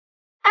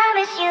I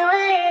miss you a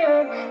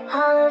little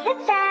all of the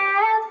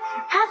time.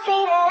 I say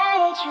that I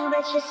hate you,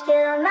 but you're still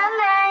on my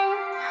mind.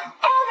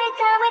 Every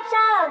time we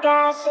talk,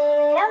 I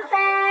say I'm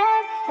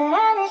fine, but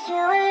I miss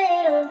you a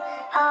little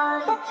all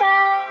the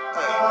time.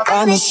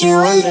 I miss you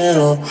a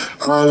little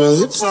all of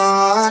the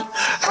time.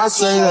 I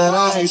say that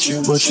I hate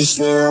you, but you're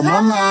still on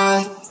my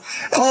mind.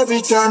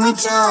 Every time we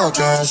talk,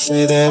 I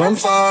say that I'm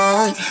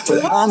fine,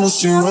 but I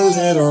miss you a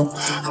little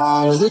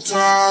all of the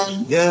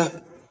time. Yeah.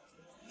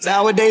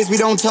 Nowadays we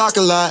don't talk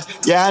a lot.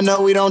 Yeah, I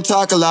know we don't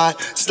talk a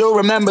lot. Still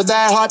remember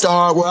that heart to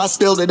heart where I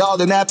spilled it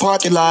all in that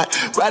parking lot.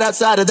 Right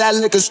outside of that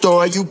liquor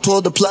store, you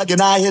pulled the plug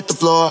and I hit the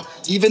floor.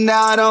 Even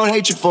now I don't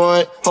hate you for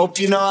it. Hope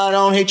you know I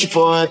don't hate you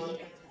for it.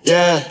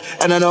 Yeah,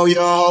 and I know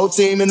your whole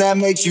team and that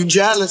makes you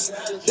jealous.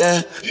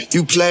 Yeah,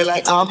 you play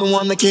like I'm the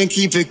one that can't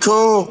keep it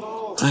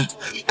cool.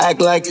 Act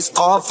like it's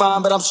all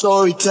fine, but I'm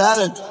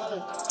storytelling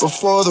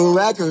before the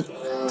record.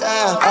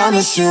 Yeah, I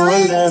miss you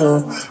a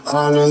little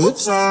all of the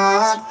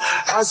time.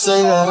 I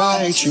say that I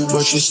hate you,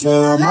 but you're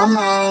still on my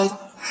mind.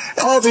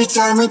 Every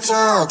time we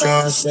talk,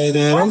 I say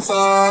that I'm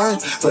fine,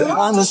 but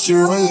I miss you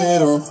a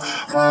little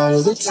all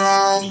of the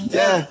time.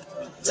 Yeah.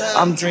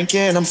 I'm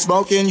drinking, I'm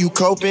smoking, you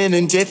coping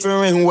in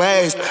different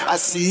ways. I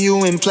see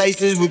you in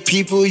places with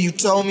people you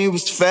told me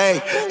was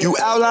fake. You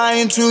out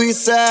lying to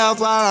yourself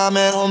while I'm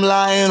at home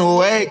lying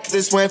awake.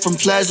 This went from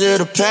pleasure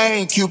to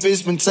pain,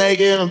 Cupid's been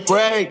taking a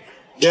break.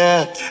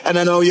 Yeah, and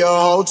I know your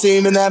whole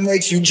team and that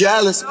makes you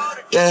jealous.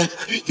 Yeah,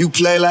 you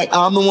play like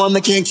I'm the one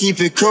that can't keep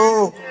it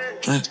cool.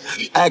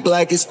 Act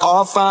like it's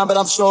all fine, but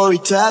I'm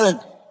storytelling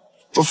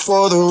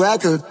before the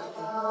record.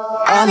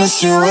 I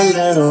miss you a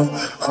little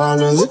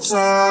all of the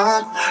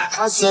time.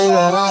 I say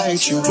that I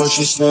hate you, but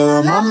you're still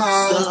on my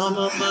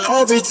mind.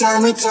 Every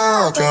time we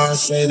talk, I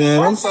say that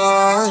I'm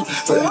fine,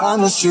 but I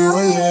miss you a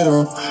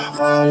little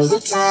all of the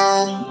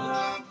time.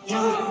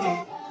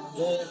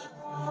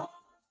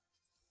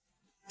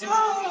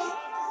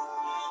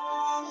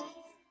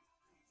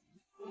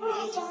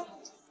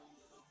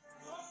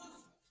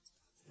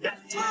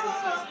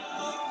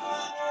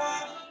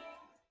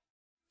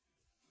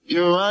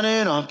 You're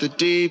running off the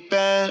deep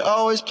end,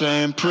 always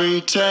playing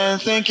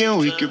pretend, thinking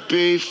we could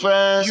be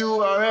friends.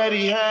 You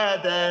already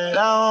had that.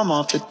 Now I'm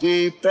off the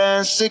deep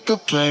end, sick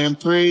of playing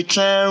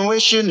pretend,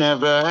 wish it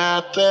never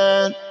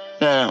happened.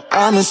 Yeah.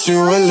 I miss you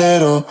a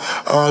little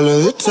all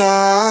of the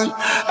time.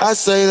 I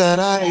say that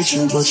I hate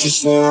you, but you're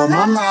still on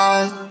my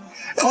mind.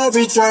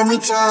 Every time we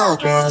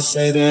talk, I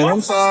say that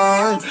I'm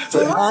fine,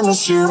 but I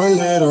miss you a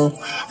little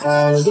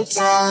all of the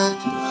time.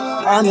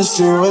 I miss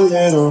you a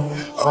little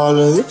all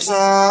of the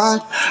time.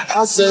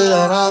 I say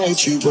that I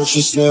hate you, but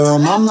you're still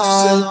on my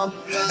mind.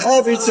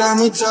 Every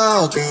time we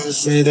talk, I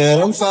say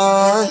that I'm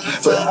fine,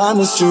 but I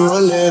miss you a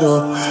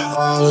little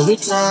all of the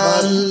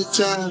time.